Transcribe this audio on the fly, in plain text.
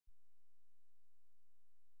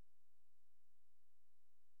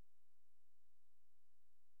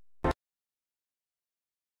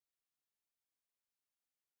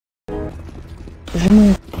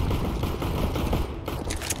Жми.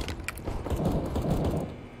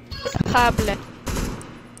 Ха, бля.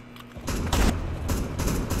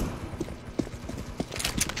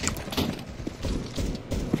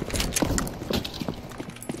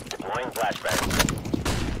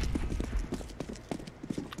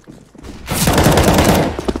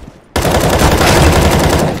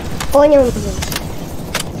 Понял.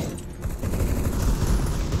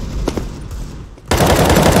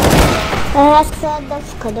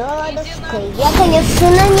 Рассадовка, додовка. Я, конечно,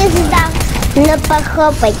 не сдам. Но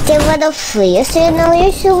похлопайте в ладоши, если я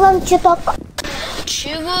налью вам чуток.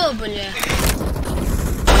 Чего, бля?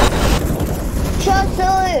 Чё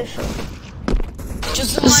слышу? Чё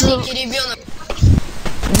за маленький ребенок?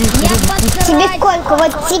 Тебе сколько?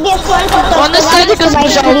 Вот тебе сколько? Он из садика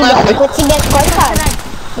сбежал нахуй. Вот тебе сколько?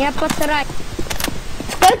 Я посрать.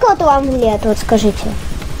 Сколько вот вам лет, вот скажите?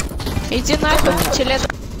 Иди нахуй, телет.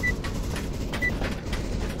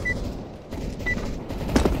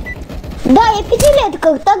 Да, я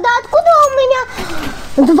пятилетка. Тогда откуда у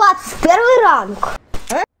меня 21 ранг?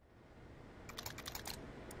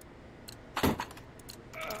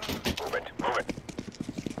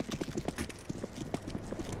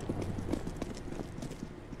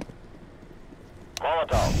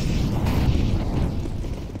 Molotov.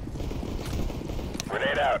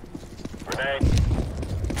 Grenade out. Grenade.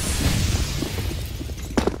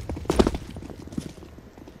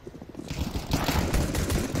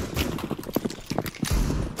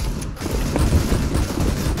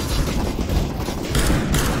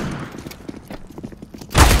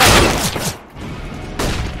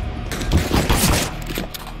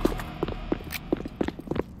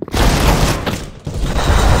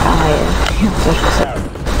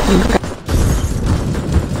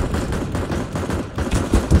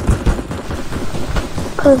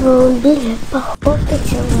 Как вы убили,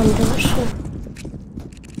 похлопайте в ладоши.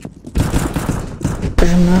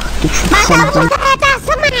 Жмах, ты чё сам за...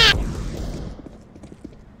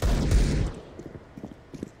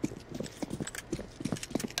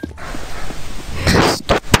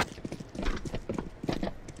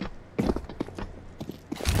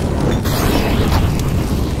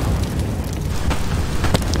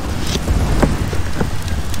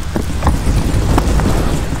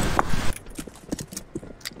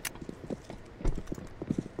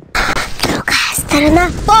 Сторона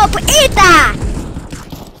поп-ита!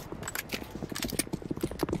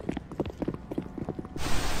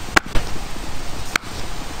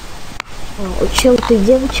 Чел, ты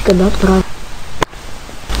девочка, да, прав?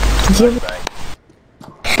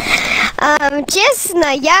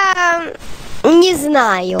 Честно, я не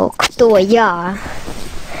знаю, кто я.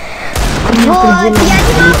 Вот, я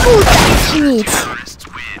не могу уточнить.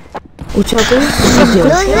 У тебя тоже Но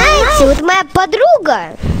девочка? знаете, вот моя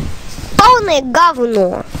подруга полное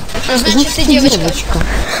говно. Значит, ты девочка.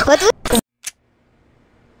 Вот вы...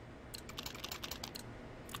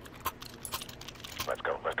 Let's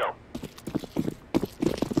go. Let's go.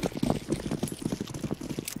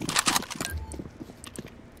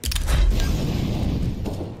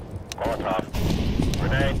 Molotov.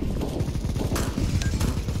 Grenade.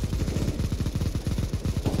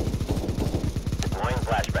 Deploying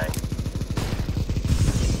flashbang.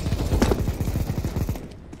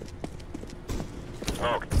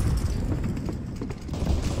 Smoke.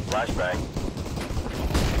 Flashbang.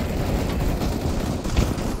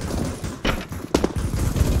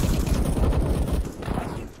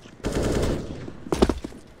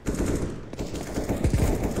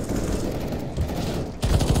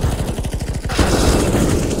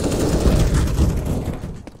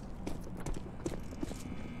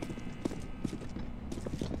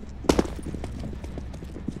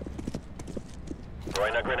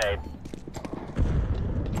 Throwing a grenade.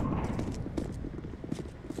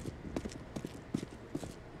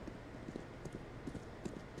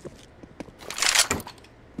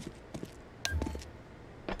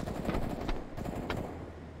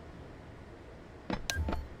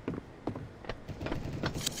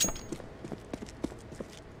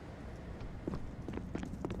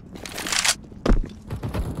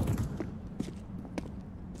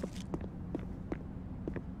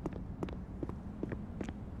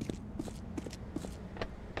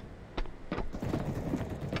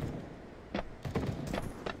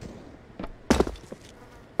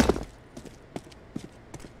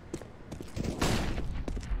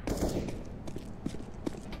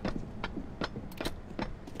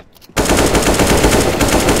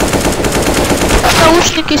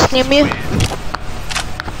 Наушники сними.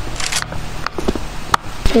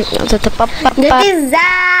 Вот это папа. Да ты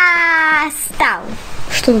застал.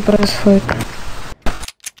 Что тут происходит?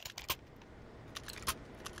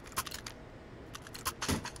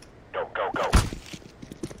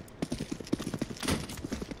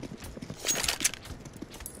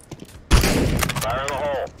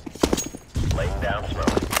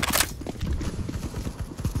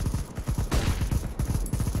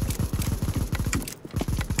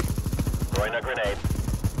 Throwing a grenade.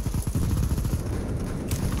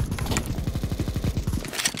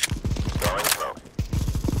 Throwing smoke.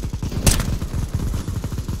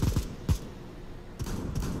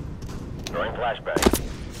 Throwing flashbang.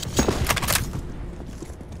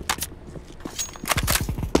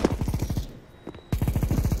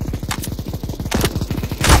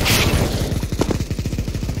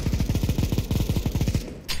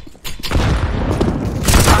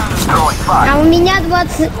 А у меня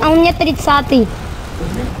 20, а у меня 30-й.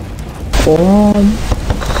 О,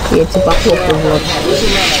 я тебе похлопаю в лоб.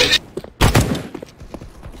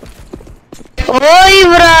 Ой,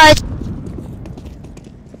 врать.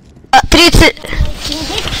 30.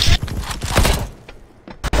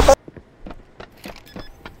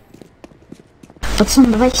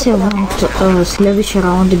 Пацан, давайте следующий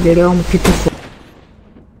раунд берем петуху.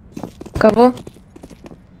 Кого?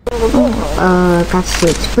 Как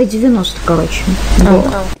сказать, по 90, короче.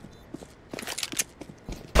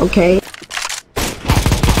 Окей.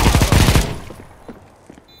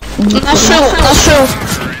 Нашел.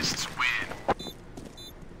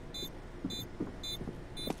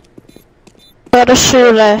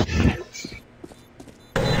 Хорошо, да.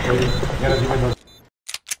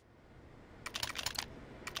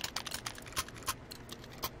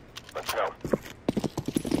 Let's go.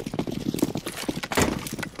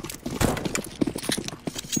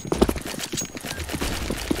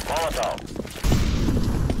 Molotov.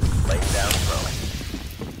 Laying down smoke.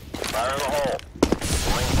 Fire in the hole.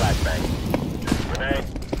 Throwing flashbang. Grenade.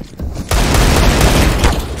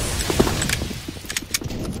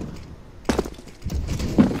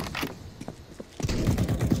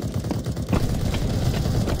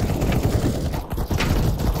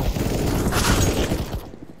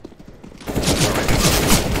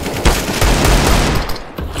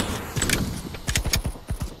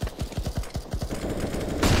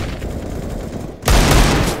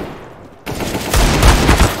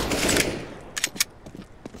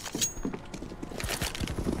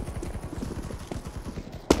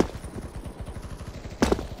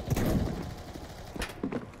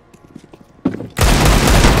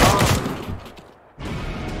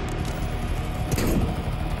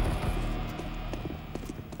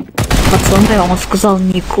 Пацаны, он сказал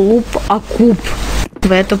не клуб, а куб.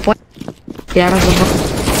 Вы это поняли? Я разобрал.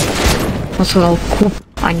 Он сказал куб,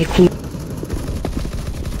 а не клуб.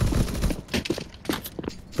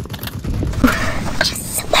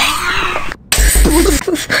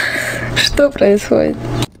 Что происходит?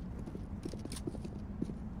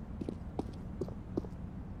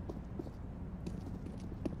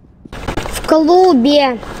 В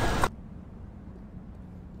клубе.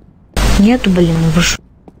 Нету, блин, вы шо?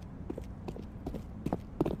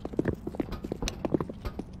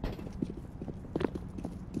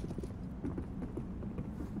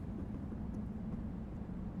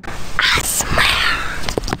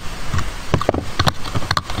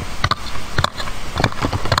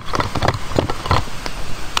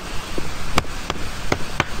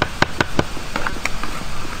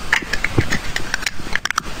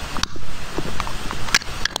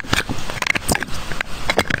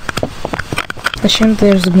 Зачем ты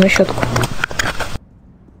даешь зубную щетку?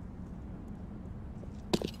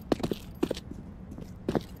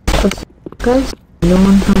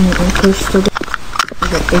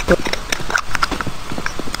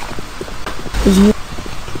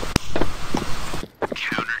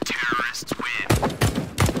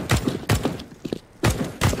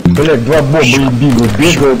 Блять, два бомба и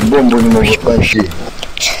бегают, бомбу не могут пойти.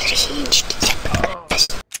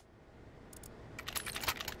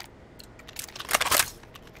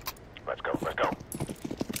 Let's go. Let's go.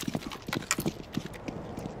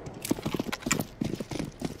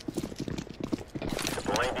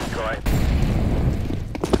 Deploying decoy.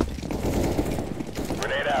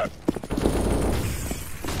 Grenade out.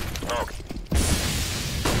 Smoke.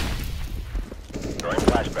 Throwing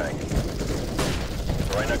flashbang.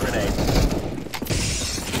 Throwing a grenade.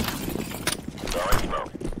 Throwing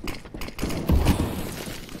smoke.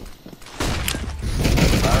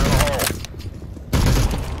 Fire in the hole.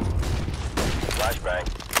 Flashbang.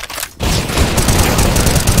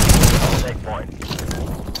 I'll take point.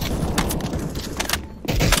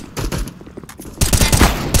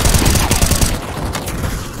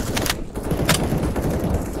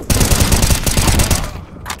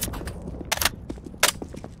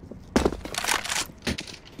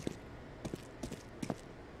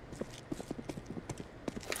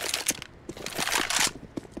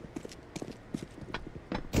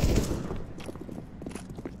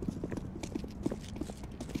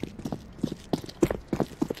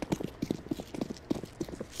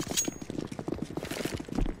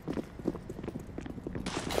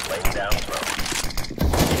 down smoke.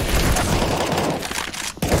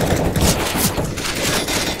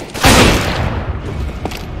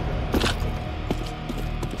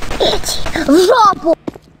 В жопу!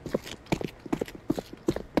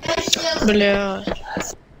 Бля.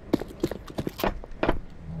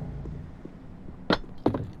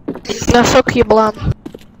 Носок еблан.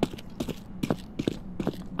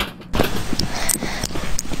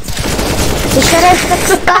 Еще раз так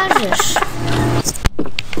скажешь,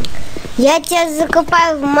 я тебя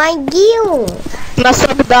закопаю в могилу.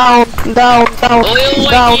 Носок даун. Ой,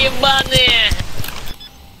 Даун. ебаные!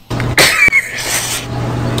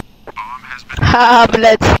 Ха,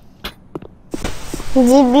 блядь.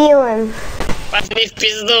 Дебилы. Пошли в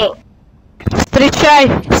пизду!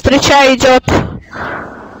 Встречай идет.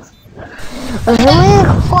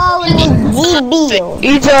 Живых полный дебил.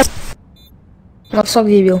 Идет. Носок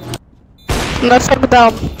дебил. Носок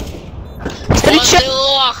даун. Вот Встречай. ты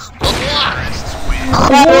лох!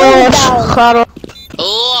 Лох! Хорош.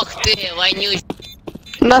 Лох ты, вонючий!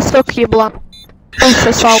 Носок еблан. Он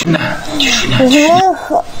сосал.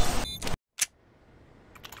 Живых...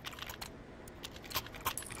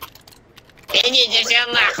 Идите все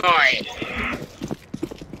нахуй!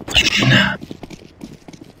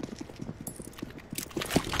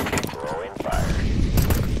 Throwing fire.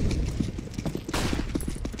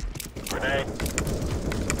 Grenade.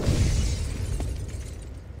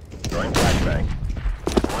 Throwing flashbang.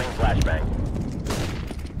 Throwing flashbang.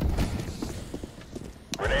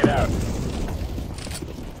 Grenade out.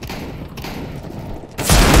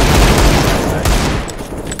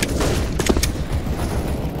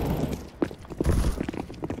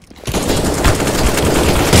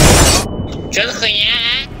 Чё за хуйня,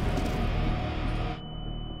 а?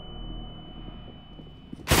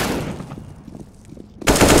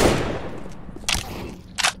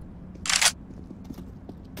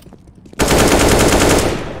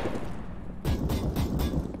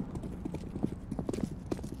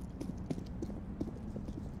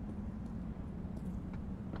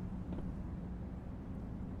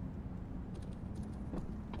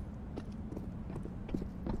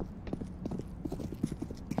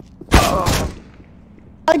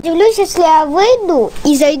 Удивлюсь, если я выйду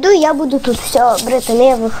и зайду, я буду тут все, братан,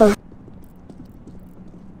 я выхожу.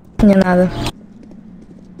 Не надо.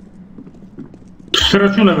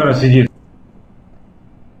 Сироту, наверное, сидит.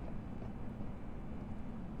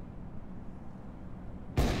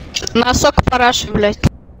 Носок параши, блядь.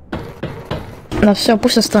 На все,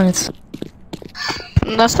 пусть останется.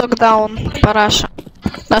 Носок даун. Параша.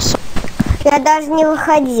 Носок. Я даже не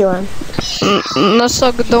выходила.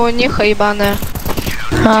 Носок дауниха ебаная.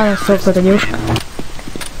 А, носок, это девушка.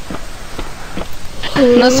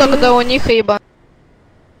 Носок дауниха ебаная.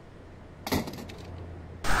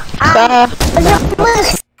 Да.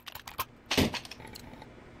 Замых.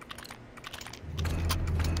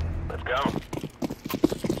 Let's go.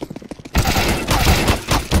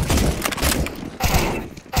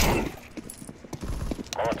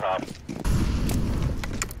 Molotov.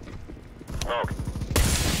 Smoke.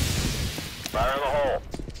 Fire in the hole.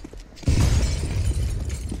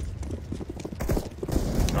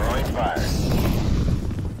 Throwing fire.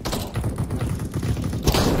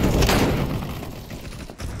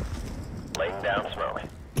 Laying down smoke.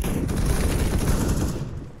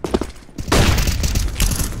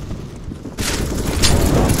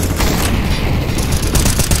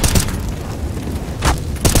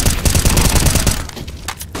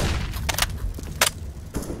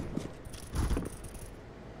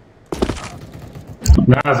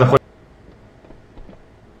 Да, заходит.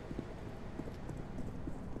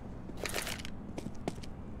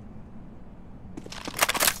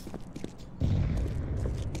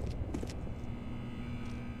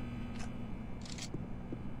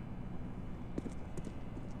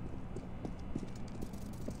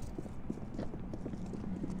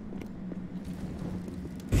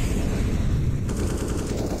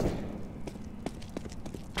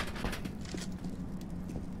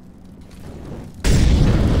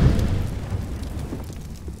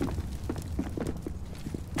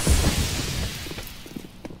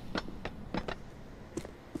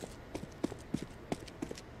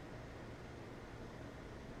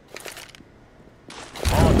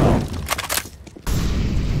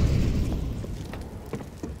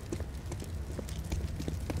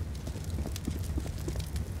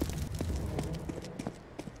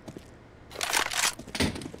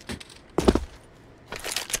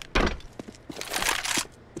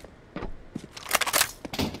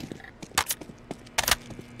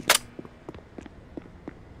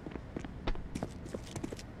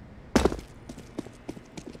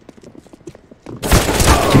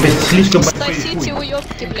 слишком большой Сосите, хуй.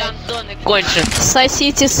 уёбки, блядь. Гандоны конченые.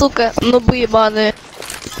 Сосите, сука, нубы ебаные.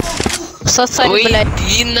 Сосать, Вы блядь.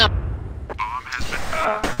 иди на...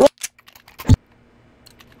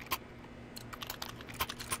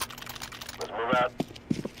 Let's move out.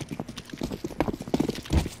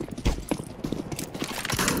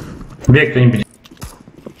 Бей кто-нибудь.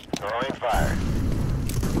 Throwing fire.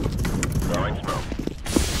 Throwing smoke.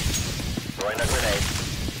 Throwing a grenade.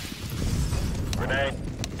 Grenade.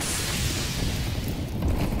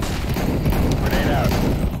 Grenade out.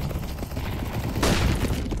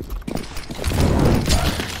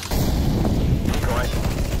 Decoy.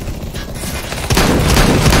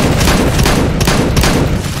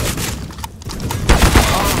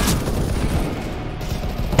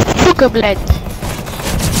 Сука, блядь.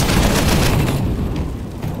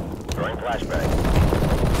 Throwing flashbang.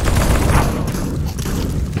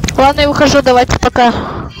 Ладно, я ухожу, давайте пока.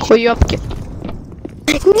 Хуёбки.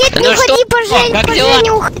 Нет, Ну не что, уходи, Поже, как Поже, дела?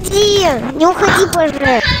 не уходи. Не уходи,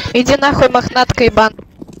 Поже. Иди нахуй, мохнатка ебан.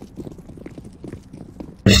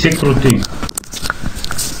 Все крутые.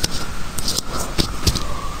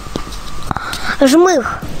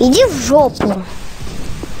 Жмых, иди в жопу.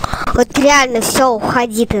 Вот реально, все,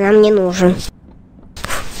 уходи, ты нам не нужен.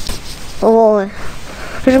 О,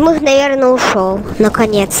 Жмых, наверное, ушел,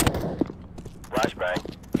 наконец. Flashbang.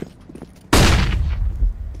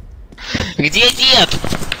 Где дед?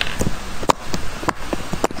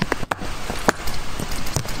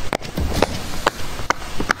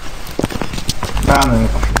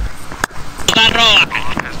 Здорово!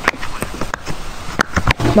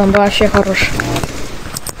 Бомба вообще хорош.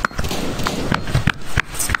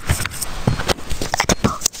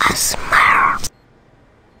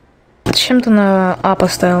 Зачем ты на А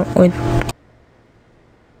поставил? Ой.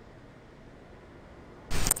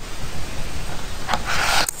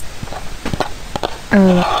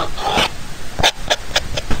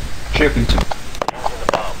 Чекайте.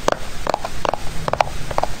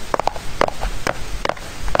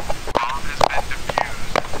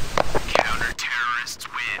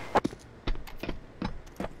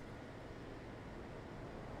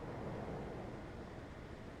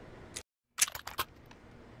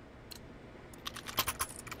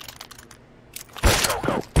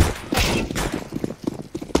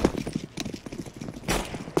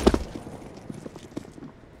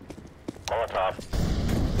 Molotov.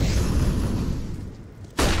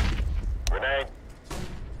 Grenade.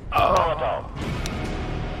 Molotov.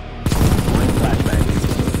 Throwing flashbang.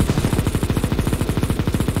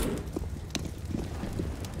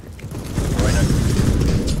 Throwing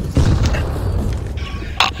a...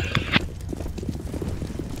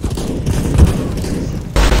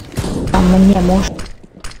 Там на мне может.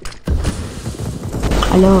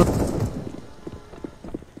 Алло.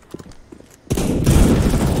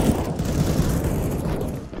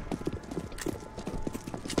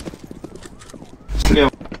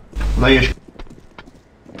 Слева. За ящик.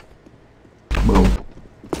 Был.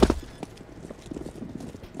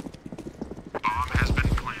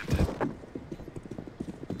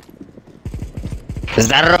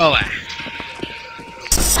 Здорово!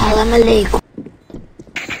 Салам алейкум.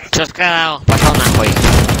 Что сказал? Пошел нахуй.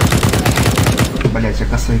 Блять, я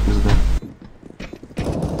косой пизда.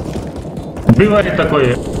 Бывает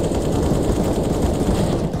такое.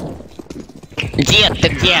 Дед, ты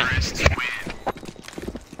где?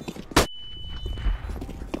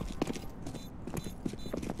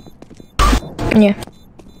 Не.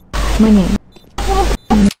 Мы не.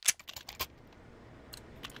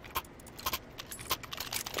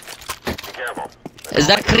 Careful.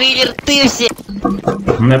 Закрыли рты все!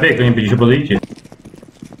 Набей кто-нибудь еще подойдите.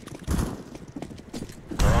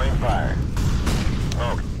 Throwing fire.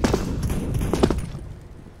 Smoke.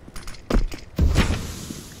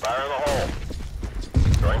 Fire in the hole.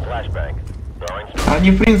 Throwing flashbang. Throwing smoke.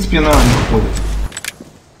 Они, в принципе, на не ходят.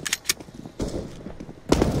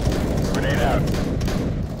 Grenade out.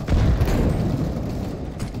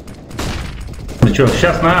 Ну что,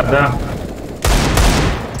 сейчас на А, да.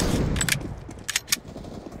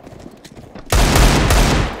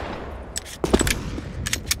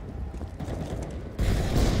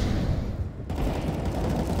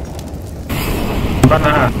 На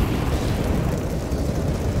А.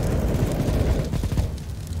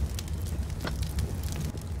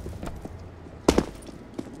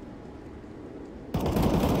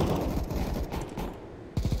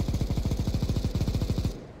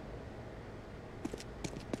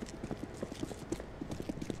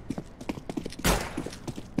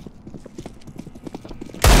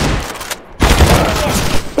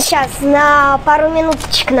 Сейчас, на пару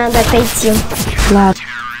минуточек надо отойти. Ладно.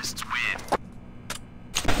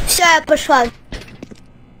 Все, другая пошла.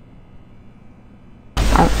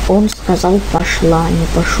 А он сказал пошла, не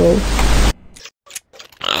пошел.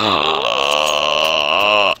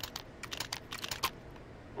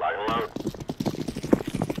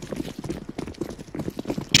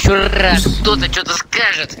 Еще раз кто-то что-то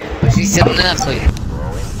скажет. Пошли нахуй.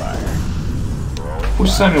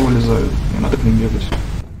 Пусть сами вылезают, не надо к ним бегать.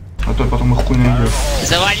 А то потом их хуй найдет.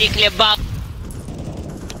 Завали хлеба.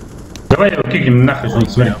 Давай его кикнем нахуй, что он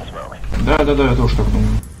смотри. Да, я тоже так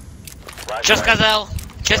думаю. Че сказал?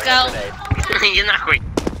 Че сказал? Иди нахуй.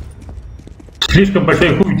 Слишком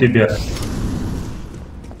большой хуй тебе.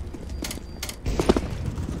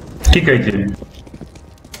 Кикайте.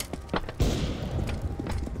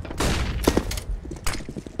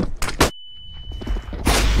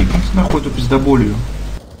 Ебать нахуй эту пиздоболью.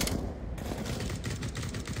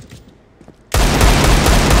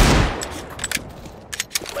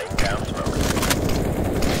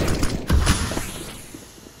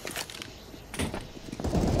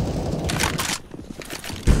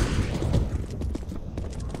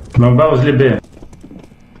 Бомба возле Б.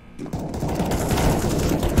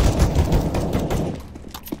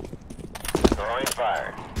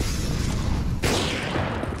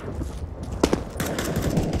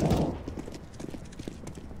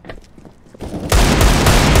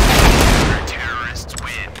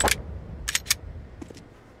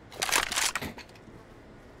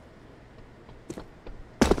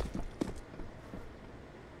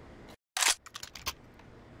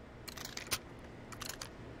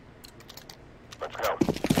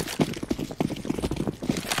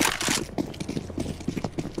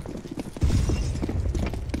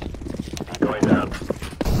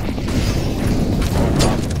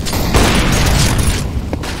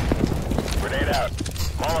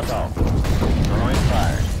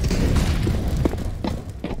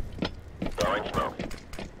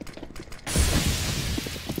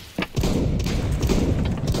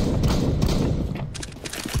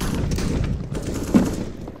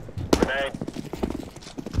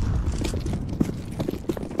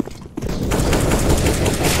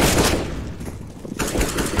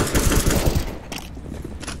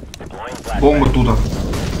 Бомба туда.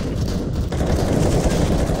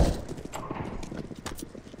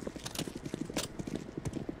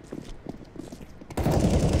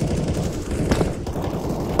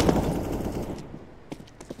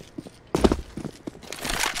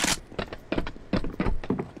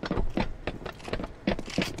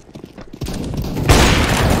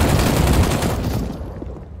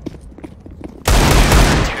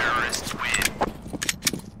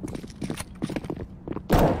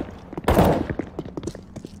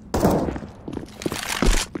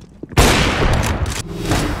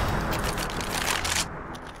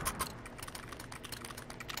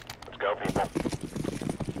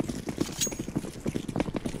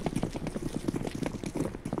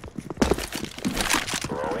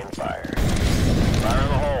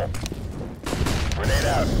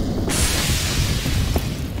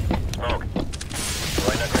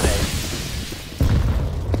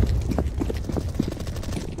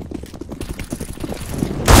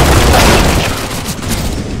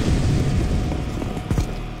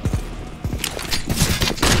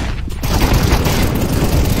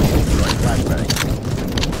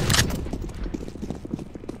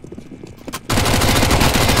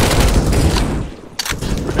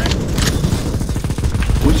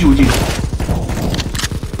 Уйди.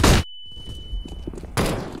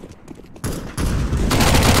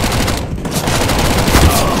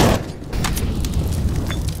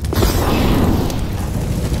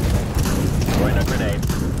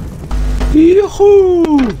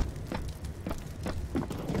 Иху!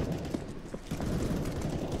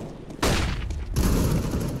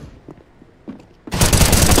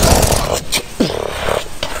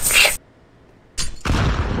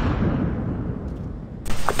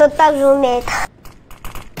 Кто так же умеет?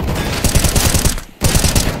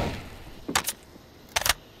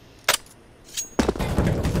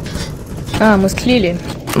 А, мы слили.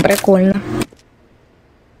 Прикольно.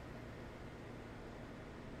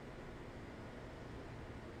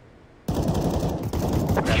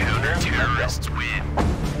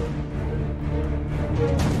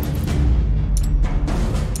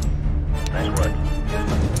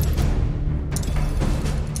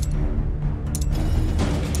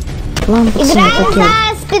 Ладно, пацаны, Играем такие.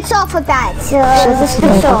 за спецов опять. За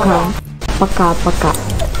спецов. Пока.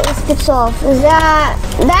 Спецов.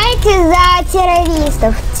 Дайте за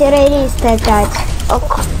террористов. Террористы опять.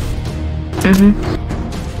 Ок. Угу.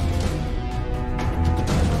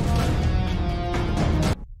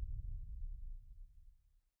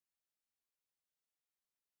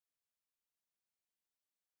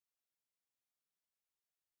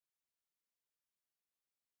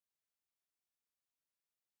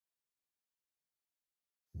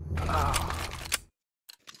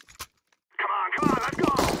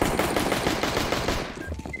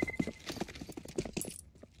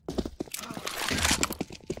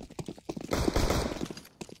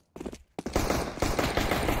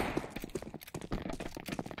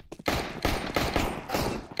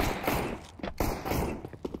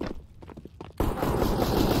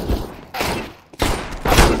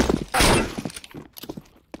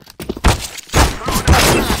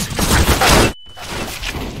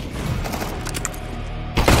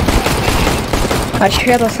 А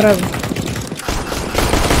чё это сразу?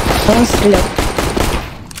 Он стрелял.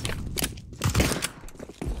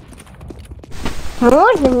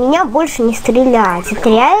 Можно меня больше не стрелять? Это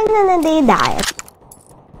реально надоедает.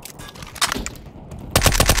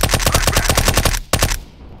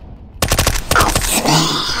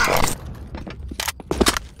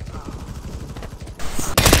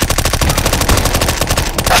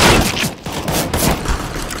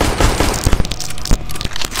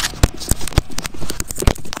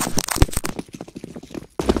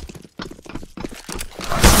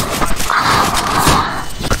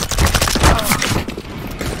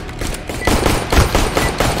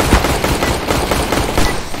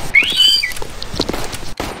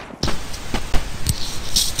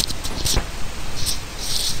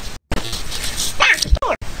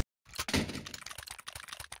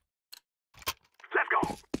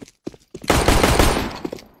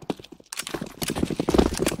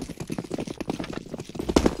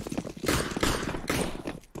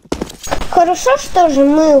 Хорошо, что же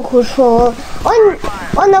мы ушел.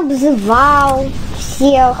 Он обзывал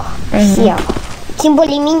всех. Тем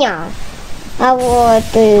более меня. А вот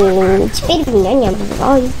теперь меня не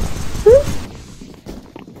обзывают.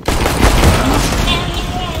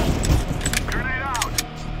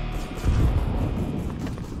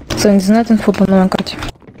 Кто не знает инфу по новой карте?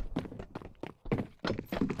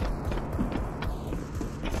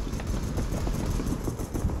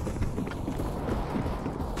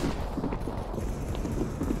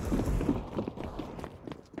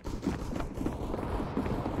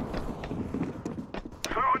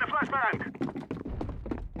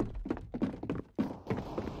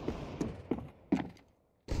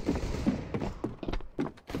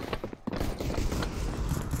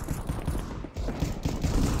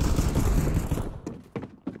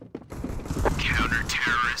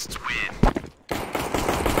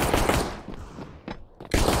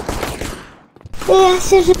 Я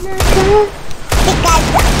сижу на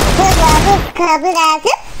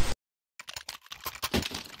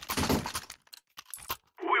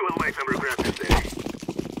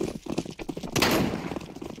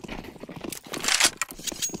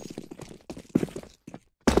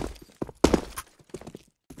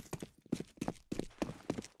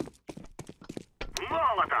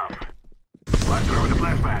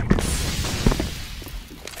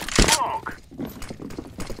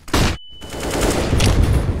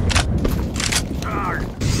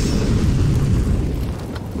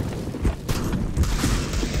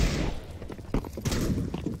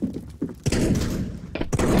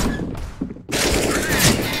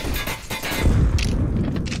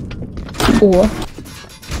О.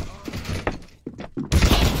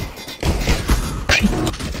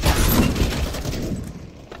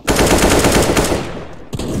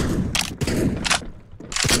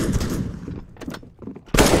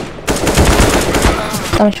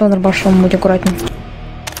 Там еще он рыбашом, будь аккуратней.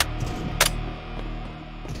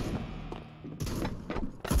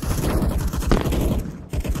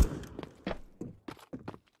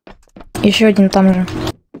 Еще один там же.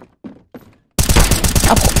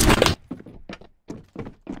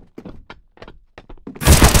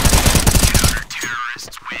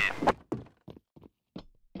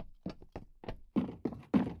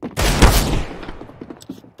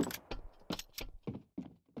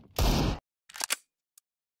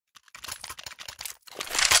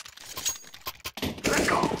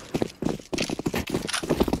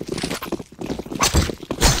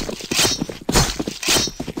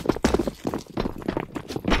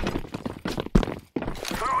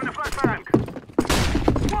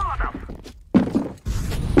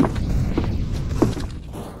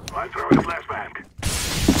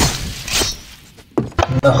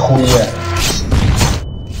 Нахуя?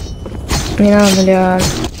 Мне надо для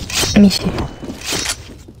миссии.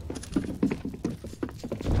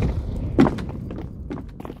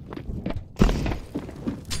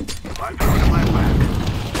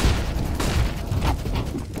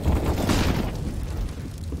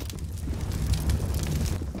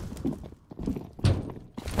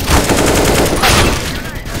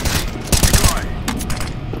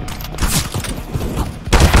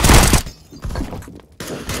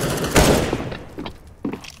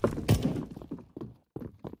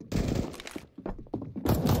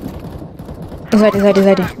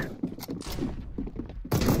 Сзади.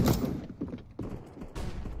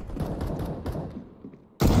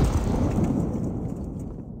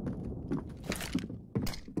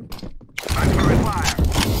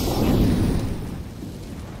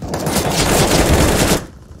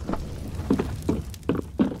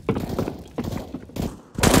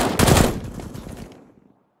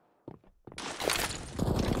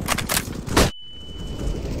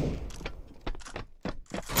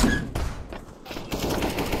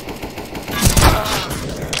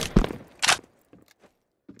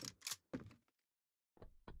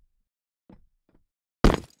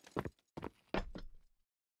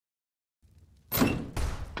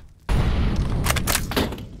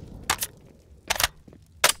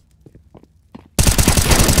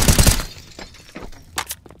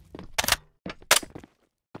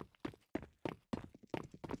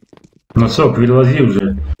 Носок, вылази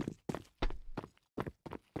уже.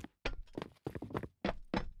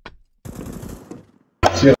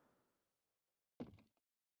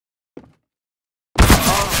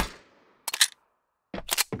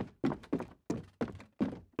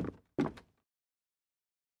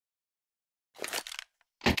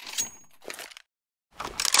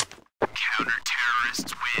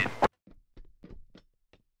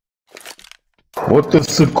 Вот ты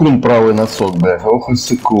сыкун, правый носок, блядь. Ох и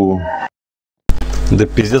сыкун. Да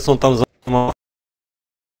пиздец, он там за...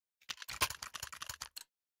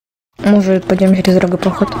 Может, пойдем через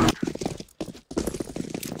проход.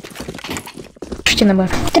 Пишите на Б.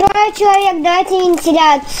 3 человек, давайте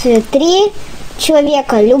вентиляцию. 3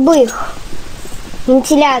 человека, любых.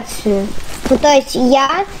 Вентиляцию. Ну, то есть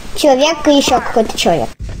я, человек и еще какой-то человек.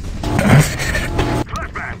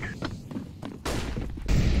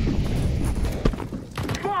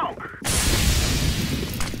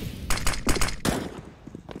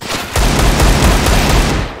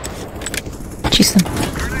 Чисто.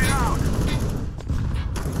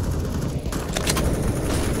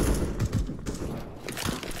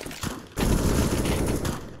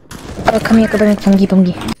 Ко мне,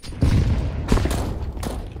 помги.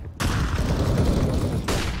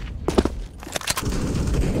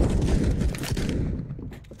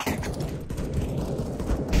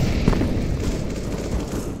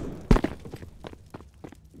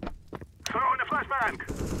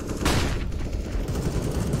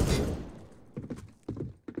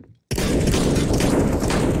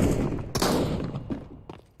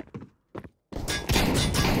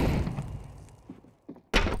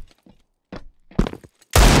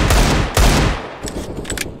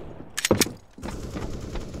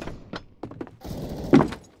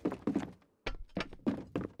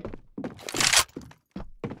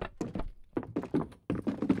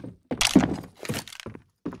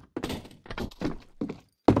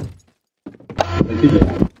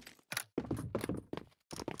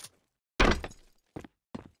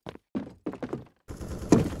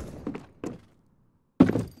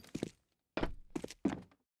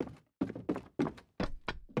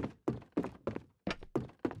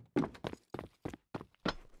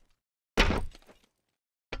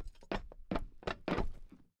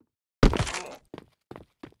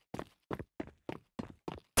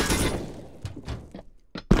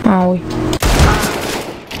 Ой.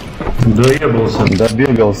 Доебался.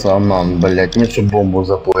 Добегался Анан, блядь. Мне что бомбу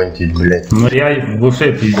заплатить, блядь. Но я в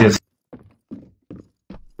уше пиздец.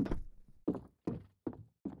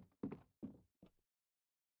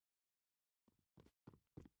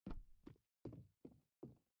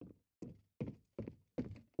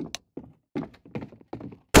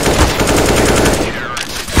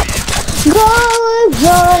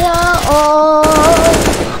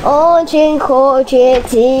 Он очень хочет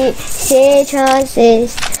и сейчас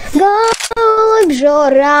есть. Голубь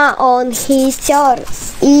Жора, он хитер,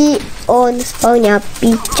 и он исполняет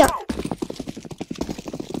пича.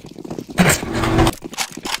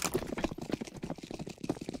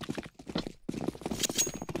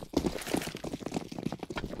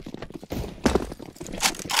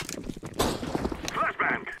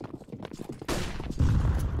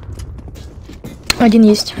 Один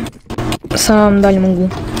есть. В самом дальнем углу.